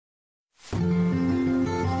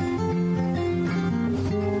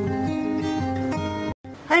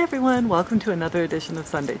Hi everyone, welcome to another edition of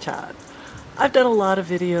Sunday Chat. I've done a lot of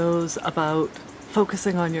videos about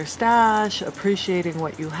focusing on your stash, appreciating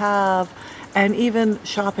what you have, and even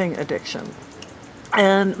shopping addiction.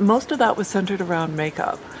 And most of that was centered around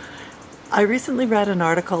makeup. I recently read an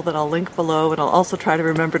article that I'll link below, and I'll also try to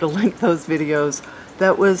remember to link those videos,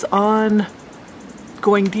 that was on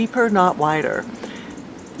going deeper, not wider.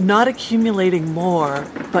 Not accumulating more,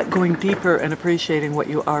 but going deeper and appreciating what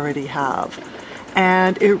you already have.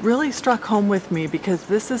 And it really struck home with me because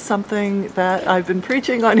this is something that I've been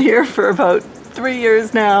preaching on here for about 3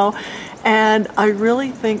 years now. And I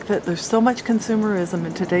really think that there's so much consumerism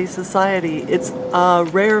in today's society. It's a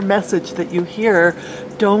rare message that you hear,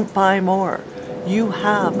 don't buy more. You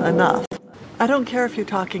have enough. I don't care if you're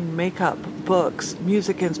talking makeup, books,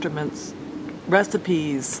 music instruments,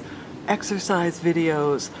 recipes, exercise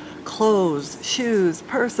videos, clothes, shoes,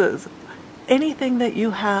 purses, anything that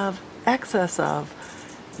you have excess of,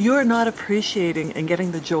 you're not appreciating and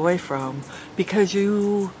getting the joy from because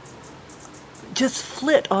you just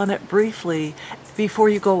flit on it briefly before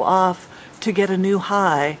you go off to get a new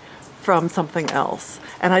high from something else.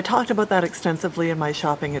 And I talked about that extensively in my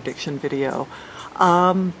shopping addiction video.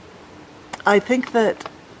 I think that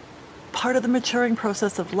part of the maturing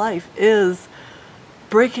process of life is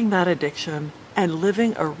breaking that addiction and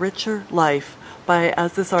living a richer life by,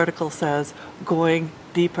 as this article says, going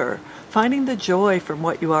deeper. Finding the joy from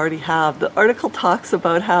what you already have. The article talks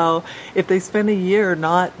about how if they spend a year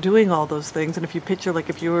not doing all those things, and if you picture like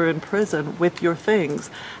if you were in prison with your things,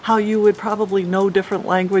 how you would probably know different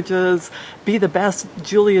languages, be the best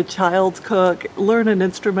Julia Child's cook, learn an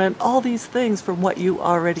instrument, all these things from what you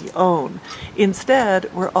already own.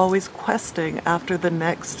 Instead, we're always questing after the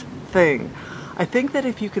next thing. I think that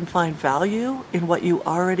if you can find value in what you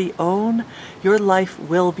already own, your life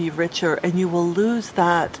will be richer and you will lose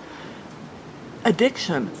that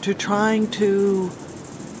addiction to trying to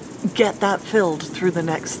get that filled through the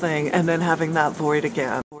next thing and then having that void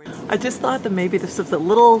again. I just thought that maybe this is a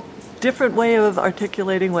little different way of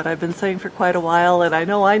articulating what I've been saying for quite a while, and I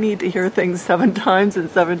know I need to hear things 7 times in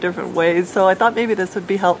 7 different ways, so I thought maybe this would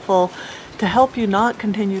be helpful to help you not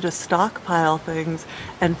continue to stockpile things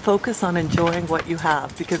and focus on enjoying what you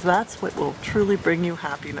have, because that's what will truly bring you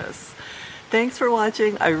happiness. Thanks for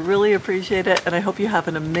watching. I really appreciate it, and I hope you have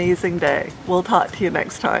an amazing day. We'll talk to you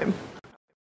next time.